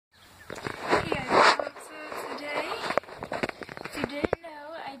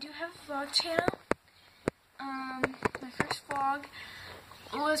vlog channel. My first vlog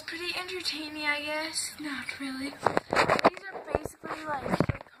was pretty entertaining, I guess. Not really. These are basically like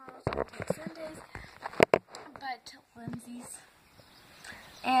St. Carl's Birthday Sundays, but Lindsay's.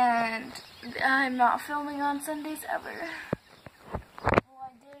 And I'm not filming on Sundays ever. Well,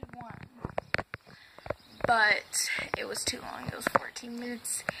 I did one, but it was too long. It was 14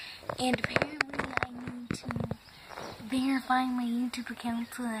 minutes, and apparently I need to verify my YouTube account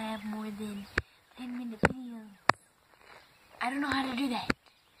so I have more than 10-minute videos. I don't know how to do that.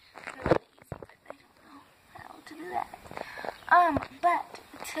 It's really easy, but I don't know how to do that. But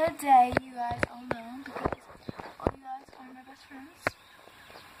today, you guys all know, because all you guys are my best friends.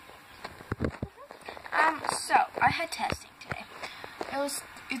 So I had testing today.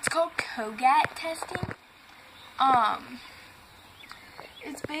 It's called COGAT testing.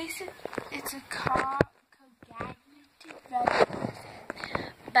 It's a cognitive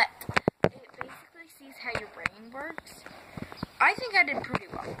evaluation, but it basically sees how your brain works. I think I did pretty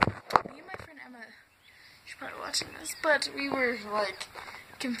well. Me and my friend Emma, she's probably watching this, but we were like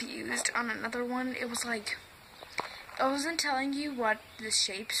confused on another one. It was like, I wasn't telling you what the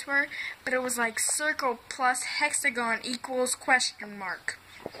shapes were, but it was like circle plus hexagon equals question mark.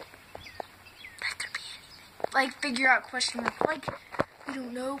 That could be anything. Like figure out question mark. Like we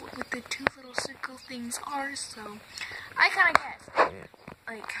don't know what the two little circle things are, so I kind of guessed.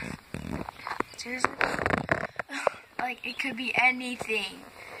 Like seriously, like it could be anything.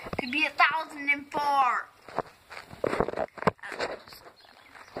 It could be 1004.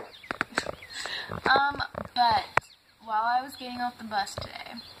 But while I was getting off the bus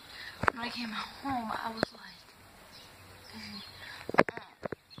today, when I came home, I was like,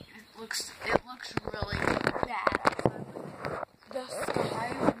 it looks really bad. The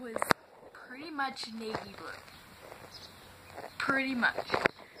sky was pretty much navy blue. Pretty much.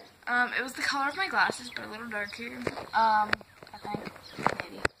 It was the color of my glasses, but a little darker. I think,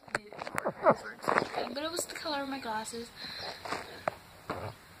 maybe but it was the color of my glasses.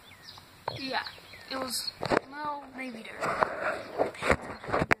 Yeah, it was, well, navy dark.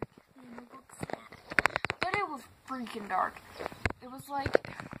 But it was freaking dark. It was like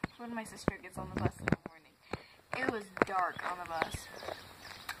when my sister gets on the bus in the morning. It was dark on the bus.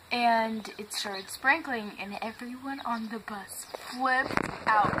 And it started sprinkling, and everyone on the bus flipped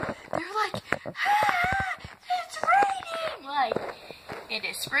out. They were like, ah, it's raining! Like, it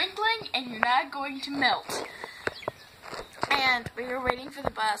is sprinkling, and you're not going to melt. And we were waiting for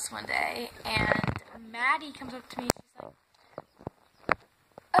the bus one day, and Maddie comes up to me, she's like,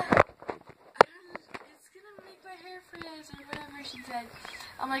 it's gonna make my hair frizz, or whatever she said.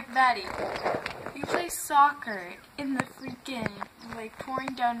 I'm like, Maddie, you play soccer in the freaking, like,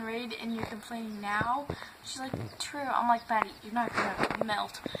 pouring down rain, and you're complaining now? She's like, true. I'm like, Maddie, you're not gonna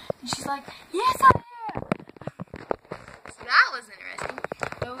melt. And she's like, yes, I am! So that was interesting.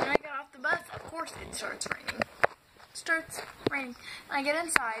 But when I got off the bus, of course it starts raining. And I get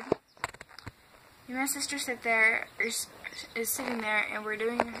inside, and my sister is sitting there, and we're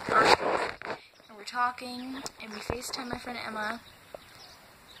doing our and we're talking, and we FaceTime my friend Emma,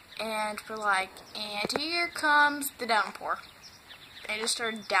 and we're like, and here comes the downpour. And it just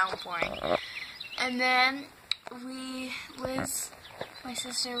started downpouring, and then my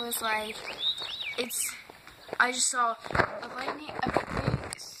sister was like, I just saw a big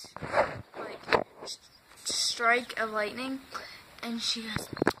strike of lightning, and she goes,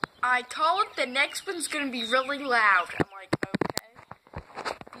 I told the next one's gonna be really loud. I'm like, okay.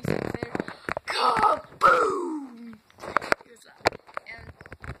 He said later, kaboom! It was loud, and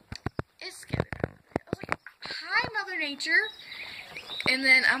it scared me. I was like, hi, Mother Nature. And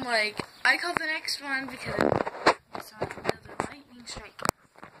then I'm like, I called the next one because I saw another lightning strike.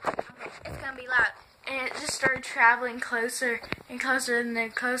 I'm like, it's gonna be loud, and it just started traveling closer and closer, and then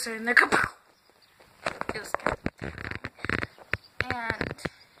closer, and then kaboom! It was scary. And,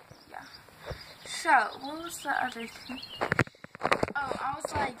 yeah. So, what was the other thing? Oh, I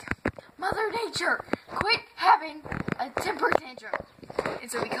was like, Mother Nature, quit having a temper tantrum.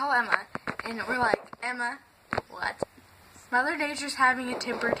 And so we call Emma, and we're like, Emma, what? Mother Nature's having a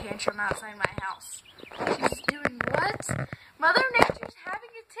temper tantrum outside my house. She's doing what? Mother Nature's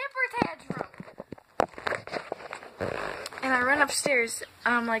having a temper tantrum. And I run upstairs.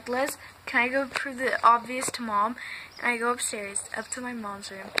 I'm like, Liz, can I go prove the obvious to Mom? And I go upstairs, up to my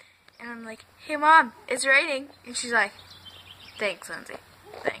mom's room. And I'm like, hey, Mom, it's raining. And she's like, thanks, Lindsay.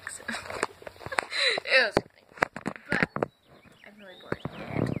 Thanks. It was funny. But I'm really bored.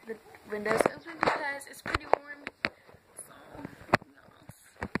 And the window's open because it's pretty warm. So,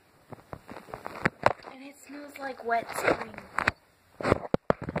 and it smells like wet spring. It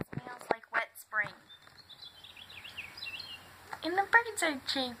smells like are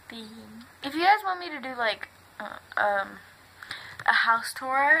chafing. If you guys want me to do like a house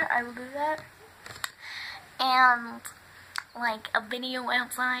tour, I will do that. And like a video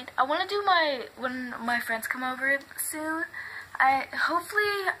outside. I want to do when my friends come over soon.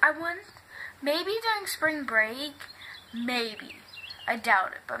 Maybe during spring break. Maybe. I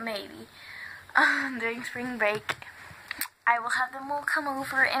doubt it, but maybe. During spring break, I will have them all come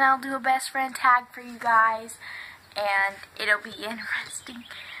over and I'll do a best friend tag for you guys. And it'll be interesting.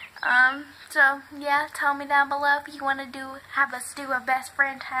 So yeah, tell me down below if you want to have us do a best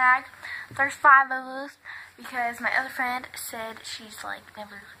friend tag. There's 5 of us because my other friend said she's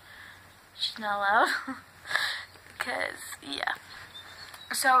not allowed. Because yeah.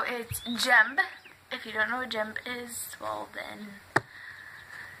 So it's Jemb. If you don't know what Jemb is, well then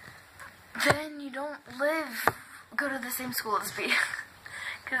you don't go to the same school as me.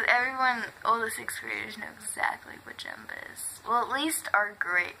 Because all the 6th graders know exactly what Jemb is. Well, at least our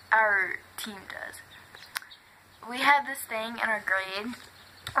team does. We had this thing in our grade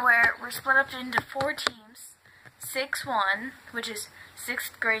where we're split up into 4 teams. 6-1, which is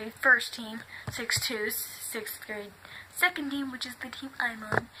 6th grade 1st team. 6-2, 6th grade 2nd team, which is the team I'm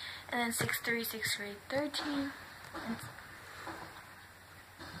on. And then 6-3, 6th grade 3rd team. And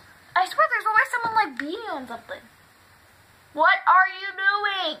I swear there's always someone like beating on something. What are you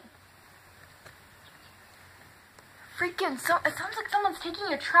doing? Freaking, it sounds like someone's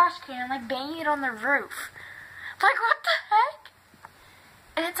taking a trash can and like banging it on the roof. Like, what the heck?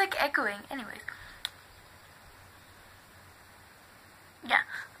 And it's like echoing. Anyways. Yeah.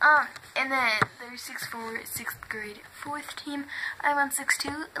 And then there's 6-4, 6th grade 4th team. I'm on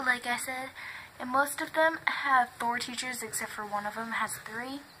 6-2, like I said. And most of them have 4 teachers, except for one of them has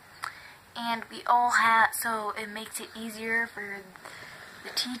 3. And we all so it makes it easier for the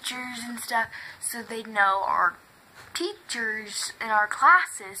teachers and stuff, so they know our teachers in our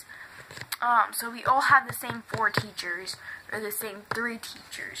classes. So we all have the same 4 teachers, or the same 3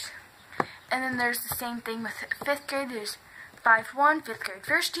 teachers. And then there's the same thing with 5th grade. There's 5-1, 5th grade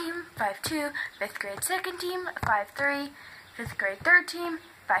 1st team, 5-2, 5th grade 2nd team, 5-3, 5th grade 3rd team,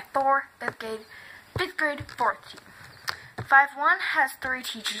 5-4, 5th grade 4th team. 5-1 has 3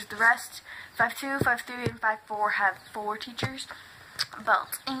 teachers. The rest, 5-2, 5-3, and 5-4 have 4 teachers.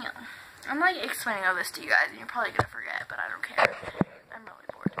 But, I'm like explaining all this to you guys, and you're probably gonna forget, but I don't care. I'm really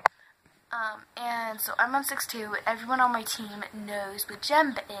bored. And so I'm on 6-2. Everyone on my team knows what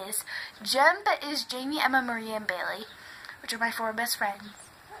Jemb is. Jemb is Jamie, Emma, Maria, and Bailey, which are my 4 best friends,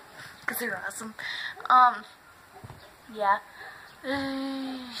 because they're awesome. Yeah.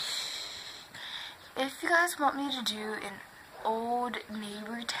 If you guys want me to do an old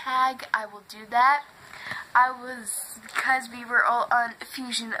neighbor tag, I will do that. Because we were all on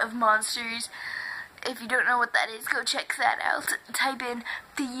Fusion of Monsters. If you don't know what that is, go check that out. Type in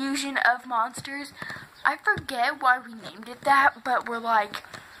Fusion of Monsters. I forget why we named it that, but we're like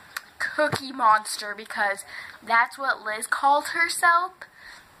Cookie Monster because that's what Liz called herself.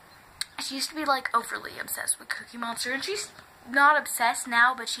 She used to be like overly obsessed with Cookie Monster, and she's not obsessed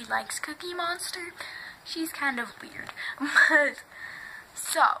now, but she likes Cookie Monster. She's kind of weird.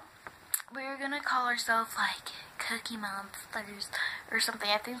 So, we're gonna call ourselves like Cookie Monsters or something.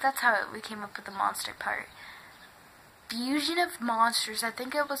 I think that's how we came up with the monster part. Fusion of Monsters. I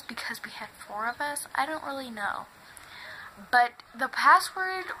think it was because we had 4 of us. I don't really know. But the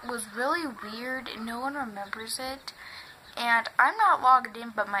password was really weird and no one remembers it. And I'm not logged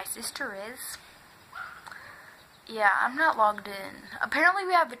in, but my sister is. Yeah, I'm not logged in. Apparently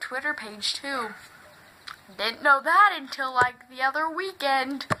we have a Twitter page too. Didn't know that until like the other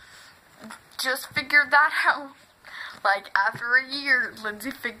weekend. Just figured that out. Like after a year,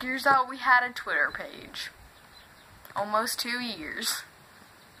 Lindsay figures out we had a Twitter page. Almost 2 years.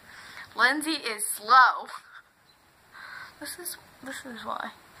 Lindsay is slow. This is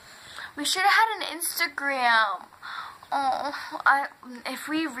why. We should have had an Instagram. Oh, if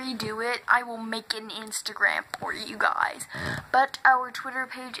we redo it, I will make an Instagram for you guys. But our Twitter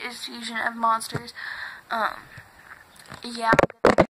page is Fusion of Monsters. Yeah.